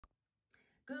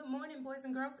Good morning, boys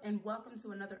and girls, and welcome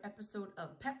to another episode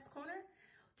of Pep's Corner.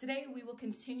 Today, we will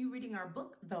continue reading our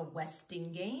book, The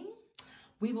Westing Game.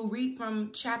 We will read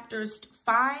from chapters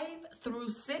 5 through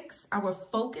 6. Our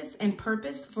focus and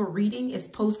purpose for reading is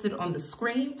posted on the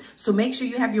screen, so make sure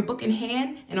you have your book in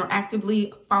hand and are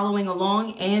actively following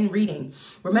along and reading.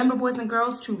 Remember, boys and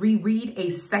girls, to reread a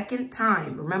second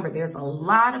time. Remember, there's a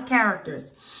lot of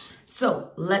characters.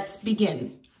 So, let's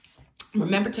begin.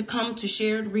 Remember to come to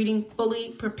shared reading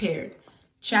fully prepared.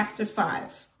 Chapter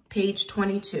 5, page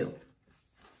 22.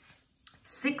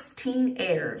 16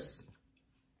 Heirs.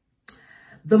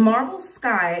 The marble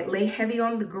sky lay heavy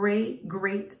on the gray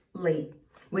Great Lake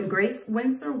when Grace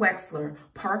Windsor Wexler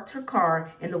parked her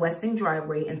car in the Westing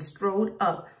driveway and strode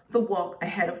up the walk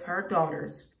ahead of her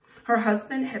daughters. Her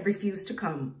husband had refused to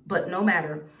come, but no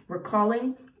matter,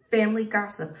 recalling family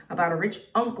gossip about a rich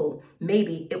uncle.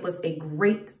 Maybe it was a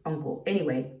great uncle.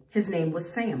 Anyway, his name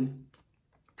was Sam.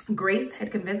 Grace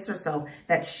had convinced herself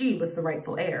that she was the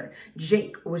rightful heir.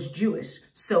 Jake was Jewish,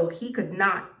 so he could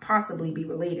not possibly be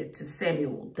related to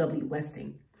Samuel W.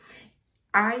 Westing.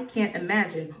 I can't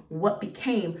imagine what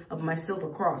became of my silver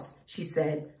cross, she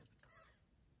said,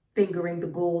 fingering the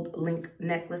gold link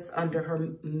necklace under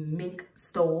her mink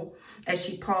stole as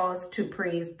she paused to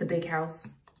praise the big house.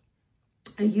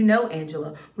 And you know,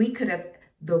 Angela, we could have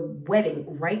the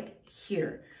wedding right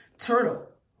here. Turtle,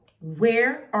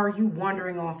 where are you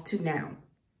wandering off to now?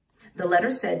 The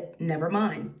letter said, never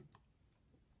mind.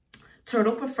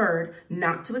 Turtle preferred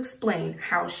not to explain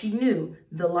how she knew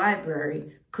the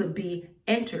library could be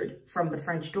entered from the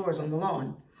French doors on the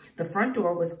lawn. The front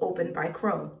door was opened by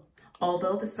Crow.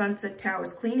 Although the Sunset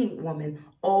Towers cleaning woman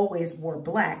always wore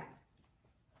black,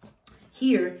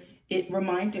 here it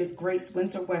reminded Grace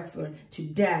Windsor Wexler to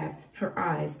dab her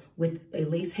eyes with a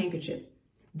lace handkerchief.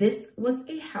 This was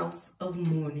a house of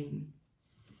mourning.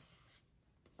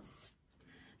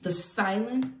 The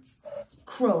silent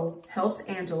Crow helped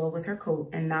Angela with her coat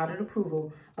and nodded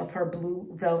approval of her blue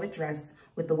velvet dress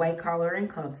with the white collar and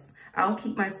cuffs. I'll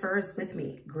keep my furs with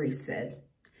me, Grace said.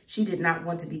 She did not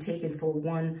want to be taken for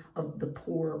one of the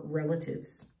poor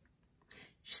relatives.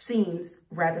 Seems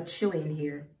rather chilly in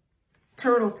here.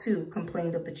 Turtle, too,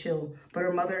 complained of the chill, but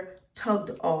her mother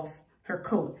tugged off her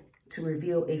coat to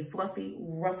reveal a fluffy,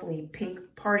 ruffly pink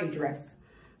party dress,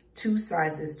 2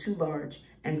 sizes too large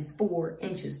and 4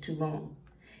 inches too long.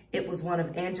 It was one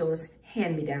of Angela's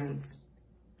hand-me-downs.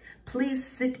 Please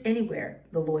sit anywhere,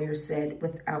 the lawyer said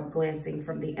without glancing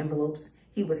from the envelopes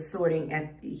he was sorting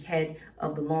at the head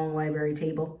of the long library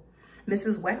table.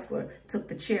 Mrs. Wexler took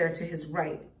the chair to his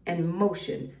right and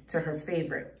motioned to her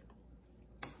favorite.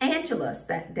 Angela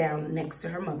sat down next to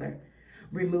her mother,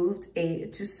 removed a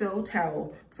Tussaud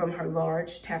towel from her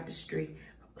large tapestry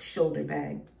shoulder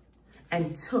bag,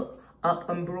 and took up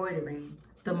embroidering.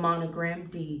 The monogram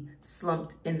D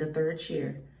slumped in the 3rd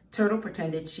chair. Turtle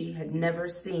pretended she had never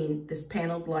seen this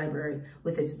paneled library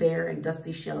with its bare and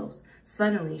dusty shelves.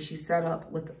 Suddenly, she sat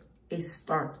up with a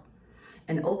start.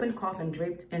 An open coffin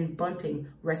draped in bunting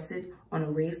rested on a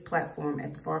raised platform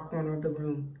at the far corner of the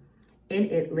room. In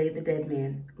it lay the dead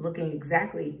man, looking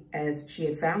exactly as she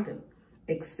had found him,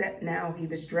 except now he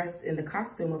was dressed in the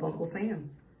costume of Uncle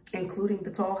Sam, including the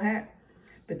tall hat.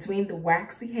 Between the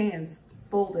waxy hands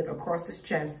folded across his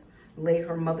chest lay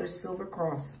her mother's silver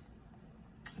cross.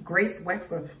 Grace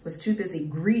Wexler was too busy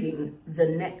greeting the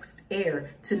next heir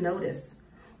to notice.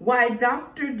 Why,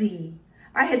 Dr. D,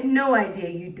 I had no idea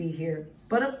you'd be here,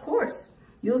 but of course,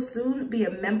 you'll soon be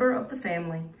a member of the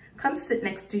family. Come sit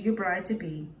next to your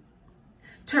bride-to-be.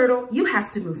 Turtle, you have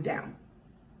to move down.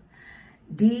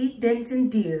 D. Denton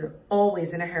Deer,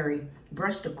 always in a hurry,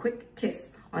 brushed a quick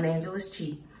kiss on Angela's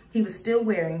cheek. He was still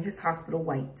wearing his hospital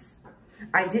whites.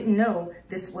 I didn't know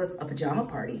this was a pajama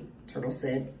party, Turtle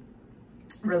said,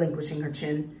 relinquishing her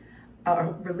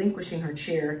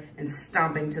chair and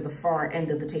stomping to the far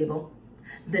end of the table.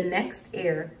 The next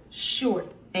heir,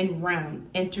 short and round,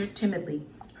 entered timidly,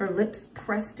 her lips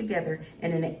pressed together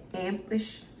in an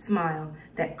ampish smile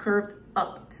that curved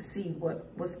up to see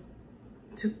what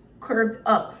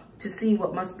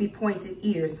must be pointed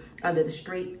ears under the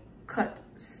straight-cut,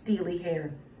 steely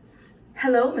hair.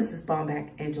 Hello, Mrs.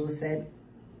 Bomback, Angela said.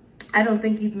 I don't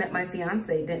think you've met my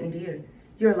fiancé, Denton Deer.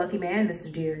 You're a lucky man,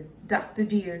 Mr. Deer. Dr.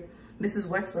 Deer, Mrs.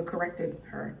 Wexler corrected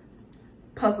her,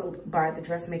 puzzled by the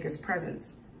dressmaker's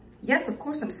presence. Yes, of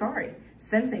course, I'm sorry.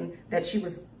 Sensing that she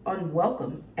was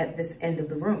unwelcome at this end of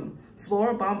the room,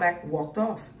 Flora Bomback walked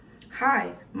off.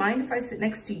 Hi, mind if I sit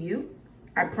next to you?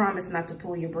 I promise not to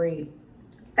pull your braid.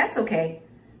 That's okay.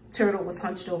 Turtle was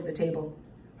hunched over the table,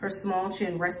 her small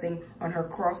chin resting on her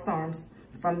crossed arms.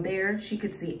 From there, she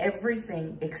could see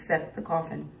everything except the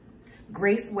coffin.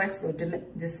 Grace Wexler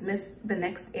dismissed the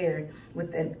next heir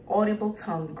with an audible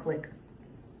tongue click.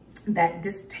 That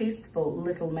distasteful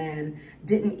little man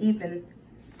didn't even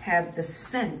have the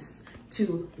sense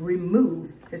to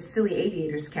remove his silly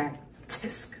aviator's cap.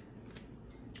 Tisk.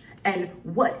 And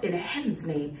what in heaven's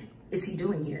name is he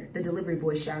doing here? The delivery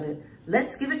boy shouted.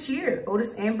 Let's give a cheer.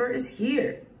 Otis Amber is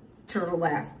here. Turtle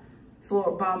laughed.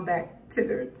 Flora Bomback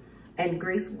tithered. And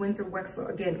Grace Windsor Wexler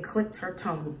again clicked her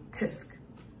tongue. Tisk.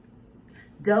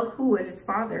 Doug Who and his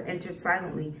father entered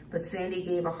silently, but Sandy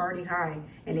gave a hearty hi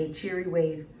and a cheery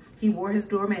wave. He wore his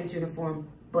doorman's uniform,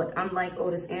 but unlike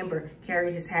Otis Amber,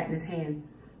 carried his hat in his hand.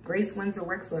 Grace Windsor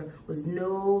Wexler was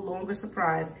no longer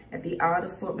surprised at the odd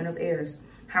assortment of heirs.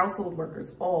 Household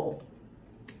workers, all,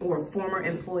 or former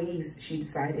employees, she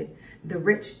decided. The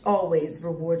rich always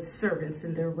reward servants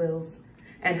in their wills.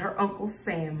 And her Uncle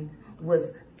Sam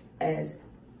was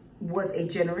a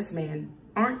generous man.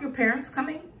 Aren't your parents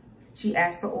coming? She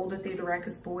asked the older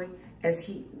Theodorakis boy as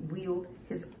he wheeled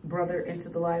his brother into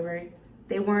the library.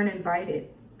 They weren't invited,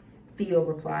 Theo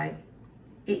replied.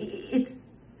 It's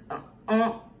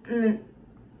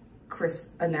Chris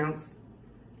announced.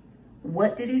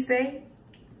 What did he say?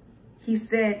 He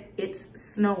said it's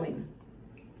snowing.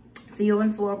 Theo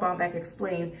and Flora Bomback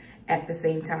explained at the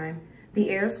same time. The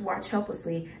heirs watched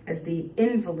helplessly as the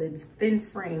invalid's thin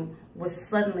frame was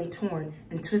suddenly torn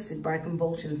and twisted by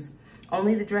convulsions.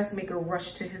 Only the dressmaker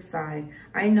rushed to his side.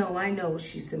 I know,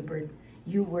 she simpered.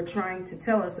 You were trying to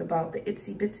tell us about the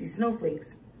itsy-bitsy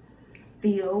snowflakes.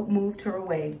 Theo moved her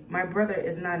away. My brother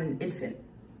is not an infant,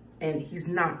 and he's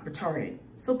not retarded.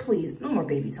 So please, no more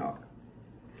baby talk.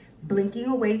 Blinking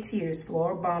away tears,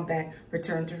 Flora Bomback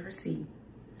returned to her seat.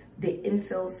 The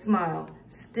infant's smile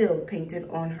still painted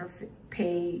on her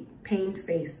pained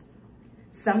face.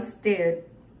 Some stared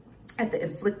at the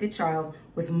afflicted child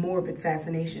with morbid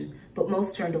fascination, but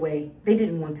most turned away. They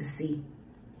didn't want to see.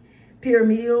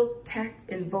 Pyramidal tact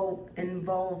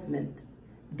involvement,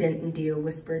 Denton Deere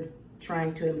whispered,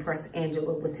 trying to impress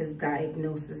Angela with his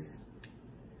diagnosis.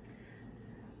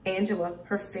 Angela,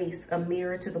 her face a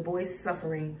mirror to the boy's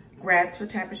suffering, grabbed her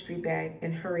tapestry bag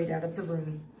and hurried out of the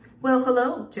room. Well,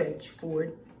 hello, Judge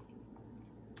Ford.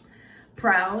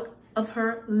 Proud of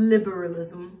her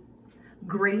liberalism,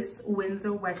 Grace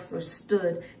Windsor Wexler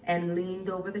stood and leaned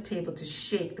over the table to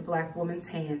shake the black woman's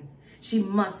hand. She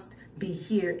must be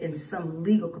here in some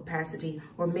legal capacity,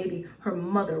 or maybe her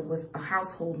mother was a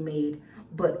household maid.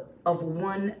 But of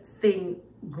one thing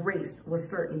Grace was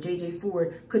certain, J.J.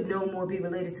 Ford could no more be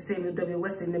related to Samuel W.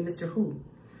 Westing than Mr. Who.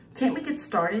 Can't we get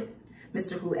started?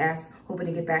 Mr. Who asked, hoping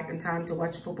to get back in time to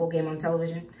watch a football game on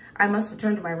television. I must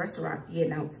return to my restaurant, he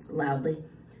announced loudly.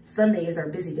 Sunday is our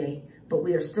busy day, but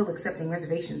we are still accepting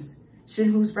reservations.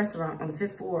 Shin Who's restaurant on the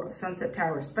 5th floor of Sunset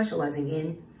Tower, specializing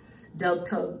in... Doug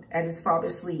tugged at his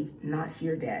father's sleeve. Not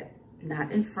here, Dad.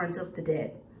 Not in front of the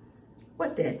dead.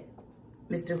 What dead?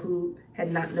 Mr. Who had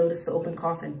not noticed the open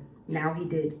coffin. Now he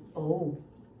did. Oh.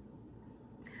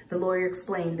 The lawyer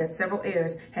explained that several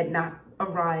heirs had not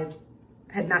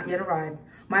yet arrived.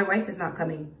 My wife is not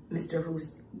coming, Mr.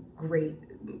 Who's great,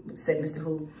 said Mr.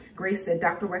 Who. Grace said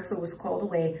Dr. Wexler was called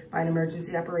away by an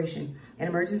emergency operation, an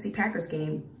emergency Packers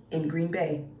game in Green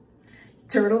Bay.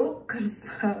 Turtle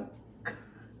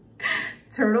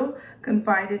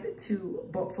confided to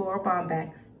Flora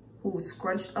Bomback, who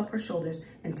scrunched up her shoulders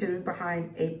and tittered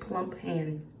behind a plump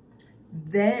hand.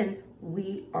 Then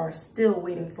we are still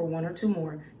waiting for one or two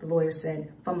more, the lawyer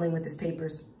said, fumbling with his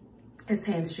papers, his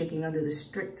hands shaking under the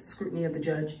strict scrutiny of the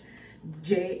judge.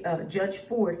 Judge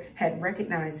Ford had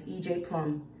recognized E.J.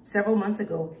 Plum. Several months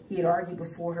ago, he had argued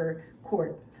before her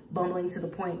court, bumbling to the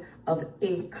point of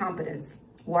incompetence.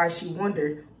 Why, she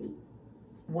wondered,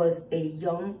 was a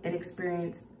young,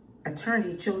 inexperienced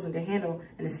attorney chosen to handle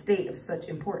an estate of such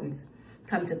importance?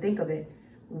 Come to think of it,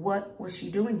 what was she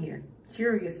doing here?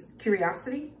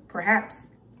 Curiosity? Perhaps.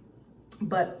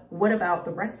 But what about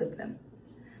the rest of them?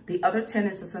 The other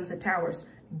tenants of Sunset Towers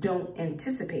don't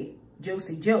anticipate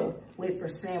Josie Joe wait for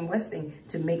Sam Westing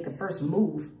to make the first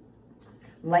move.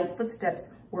 Light footsteps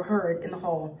were heard in the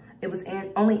hall. It was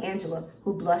only Angela,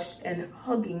 who blushed and,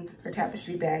 hugging her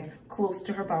tapestry bag close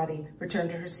to her body, returned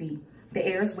to her seat. The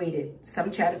heirs waited.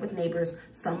 Some chatted with neighbors.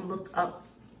 Some looked up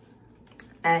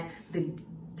at the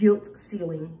gilt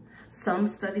ceiling. Some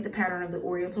studied the pattern of the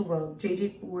oriental rug.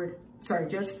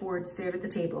 Judge Ford stared at the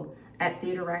table, at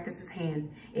Theodorakis'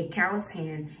 hand, a calloused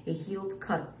hand, a healed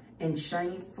cut, and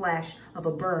shiny flash of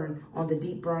a burn on the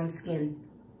deep bronze skin.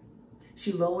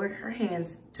 She lowered her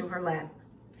hands to her lap.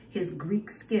 His Greek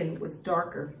skin was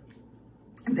darker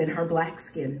than her black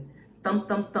skin, Thump,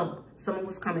 thump, thump. Someone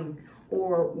was coming.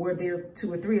 Or were there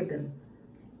 2 or 3 of them?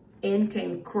 In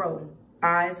came Crow,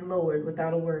 eyes lowered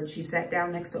without a word. She sat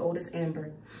down next to Otis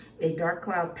Amber. A dark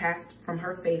cloud passed from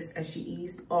her face as she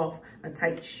eased off a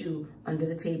tight shoe under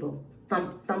the table.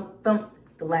 Thump, thump, thump.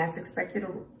 The last expected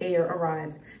heir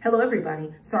arrived. Hello,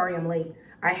 everybody. Sorry I'm late.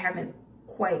 I haven't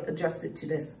quite adjusted to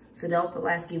this. Sidel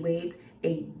Pulaski waved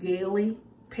a gaily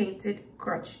painted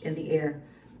crutch in the air,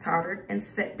 tottered and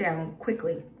sat down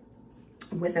quickly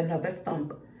with another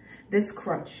thump. This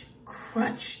crutch.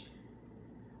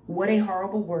 What a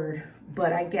horrible word,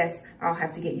 but I guess I'll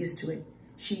have to get used to it.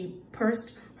 She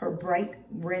pursed her bright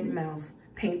red mouth,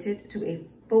 painted to a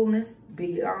fullness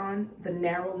beyond the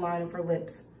narrow line of her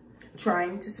lips,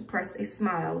 trying to suppress a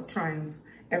smile of triumph.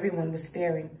 Everyone was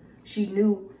staring. She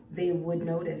knew they would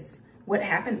notice. What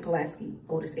happened, Pulaski?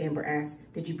 Otis Amber asked.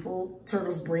 Did you pull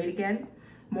Turtle's braid again?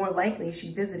 More likely,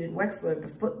 she visited Wexler, the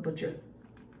foot butcher,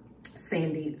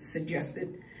 Sandy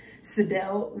suggested.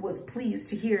 Sidel was pleased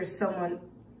to hear someone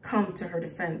come to her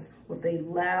defense with a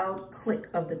loud click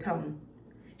of the tongue.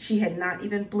 She had not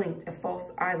even blinked a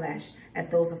false eyelash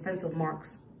at those offensive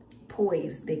marks.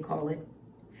 Poise, they call it.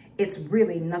 It's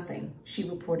really nothing, she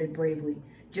reported bravely.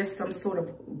 Just some sort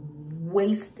of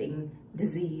wasting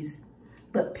disease.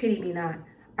 But pity me not,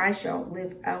 I shall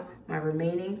live out my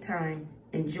remaining time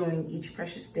enjoying each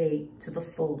precious day to the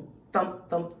full. Thump,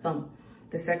 thump, thump.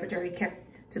 The secretary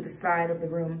kept to the side of the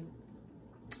room,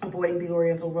 avoiding the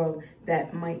oriental rug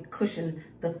that might cushion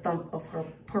the thump of her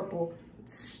purple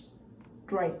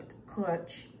striped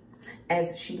clutch.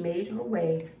 As she made her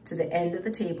way to the end of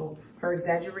the table, her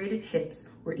exaggerated hips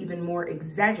were even more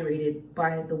exaggerated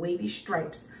by the wavy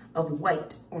stripes of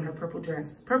white on her purple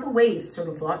dress. Purple waves,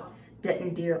 Turtle thought.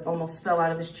 Denton Deer almost fell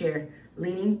out of his chair,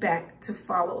 leaning back to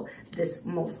follow this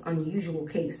most unusual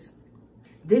case.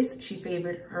 This, she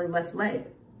favored her left leg,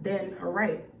 then her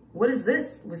right. What is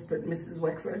this? Whispered Mrs.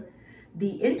 Wexler. The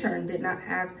intern did not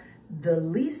have the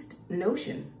least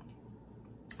notion,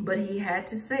 but he had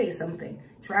to say something.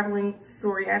 Traveling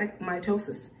psoriatic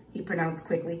mitosis, he pronounced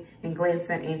quickly and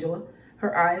glanced at Angela.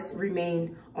 Her eyes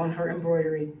remained on her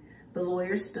embroidery. The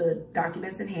lawyer stood,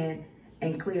 documents in hand,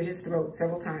 and cleared his throat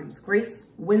several times.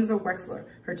 Grace Windsor Wexler,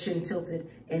 her chin tilted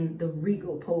in the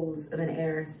regal pose of an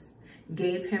heiress,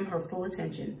 gave him her full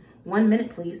attention. 1 minute,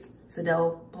 please.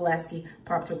 Sidel Pulaski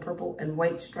propped her purple and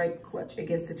white striped clutch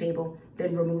against the table,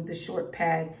 then removed the short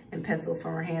pad and pencil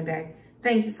from her handbag.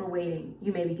 Thank you for waiting.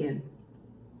 You may begin.